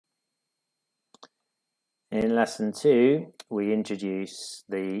In lesson 2, we introduce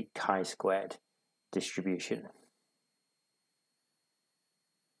the chi-squared distribution.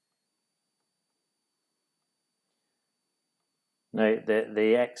 Note that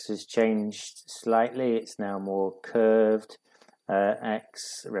the x has changed slightly. It's now more curved,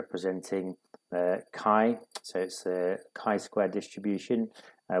 x representing chi, so it's a chi-squared distribution.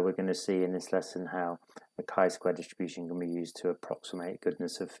 We're going to see in this lesson how the chi-square distribution can be used to approximate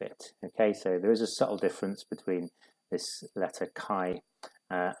goodness of fit. Okay, so there is a subtle difference between this letter chi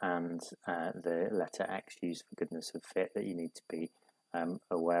and the letter x used for goodness of fit that you need to be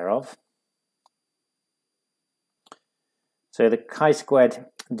aware of. So the chi-squared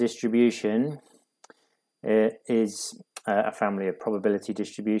distribution is a family of probability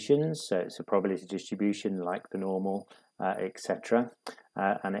distributions. So it's a probability distribution like the normal, etc.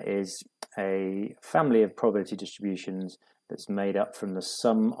 And it is a family of probability distributions that's made up from the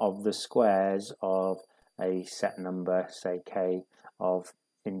sum of the squares of a set number, say k, of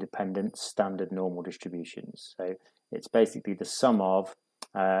independent standard normal distributions. So it's basically the sum of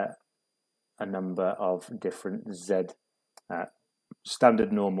a number of different z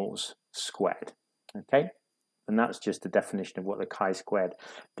standard normals squared. Okay, and that's just a definition of what the chi-squared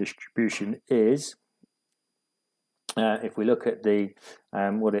distribution is. If we look at the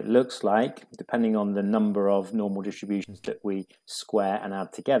what it looks like, depending on the number of normal distributions that we square and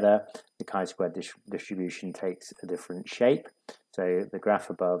add together, the chi-squared distribution takes a different shape. So the graph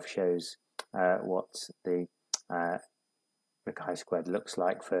above shows what the chi-squared looks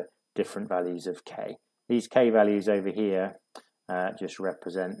like for different values of k. These k values over here just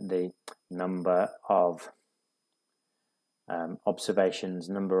represent the number of observations,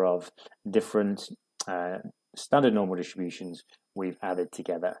 number of different standard normal distributions we've added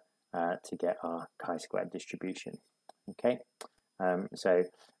together to get our chi-squared distribution. Okay, so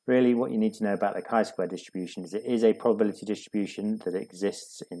really what you need to know about the chi-squared distribution is it is a probability distribution that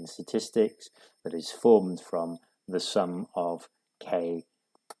exists in statistics that is formed from the sum of k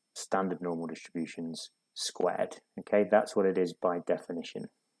standard normal distributions squared. Okay, that's what it is by definition.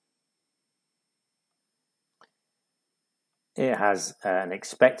 It has an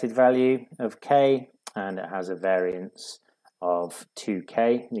expected value of k and it has a variance of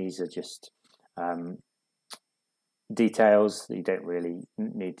 2k. These are just details that you don't really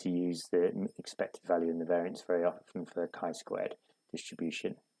need to use the expected value and the variance very often for the chi-squared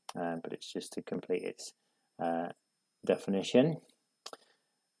distribution, but it's just to complete its definition.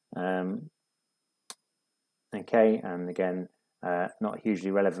 Okay, and again, not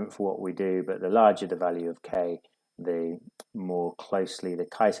hugely relevant for what we do, but the larger the value of k, the more closely the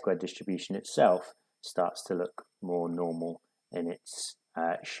chi-squared distribution itself starts to look more normal in its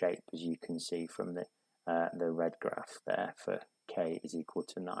shape, as you can see from the red graph there. For k is equal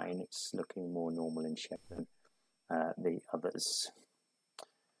to 9, it's looking more normal in shape than the others.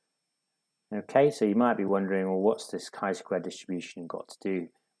 Okay, so you might be wondering, well, what's this chi-squared distribution got to do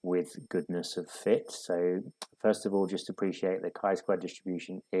with goodness of fit? So first of all, just appreciate the chi-squared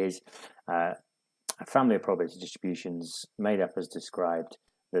distribution is a family of probability distributions made up as described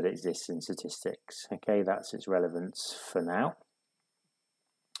that exists in statistics. Okay, that's its relevance for now.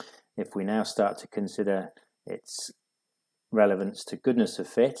 If we now start to consider its relevance to goodness of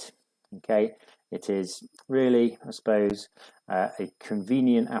fit, okay, it is really, I suppose, a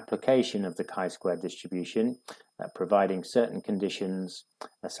convenient application of the chi-squared distribution, providing certain conditions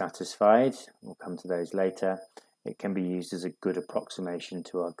are satisfied. We'll come to those later. It can be used as a good approximation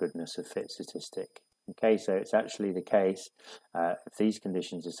to our goodness of fit statistic. Okay, so it's actually the case, if these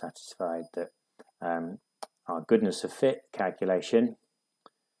conditions are satisfied, that our goodness of fit calculation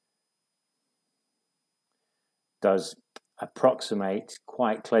does approximate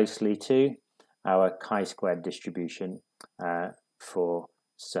quite closely to our chi-squared distribution for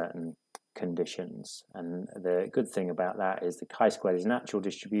certain conditions. And the good thing about that is the chi-squared is a natural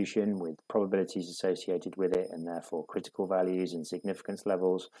distribution with probabilities associated with it, and therefore critical values and significance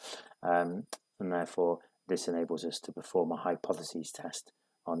levels, and therefore this enables us to perform a hypothesis test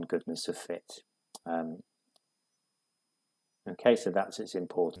on goodness of fit. Okay, so that's its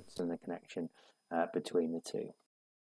importance and the connection between the two.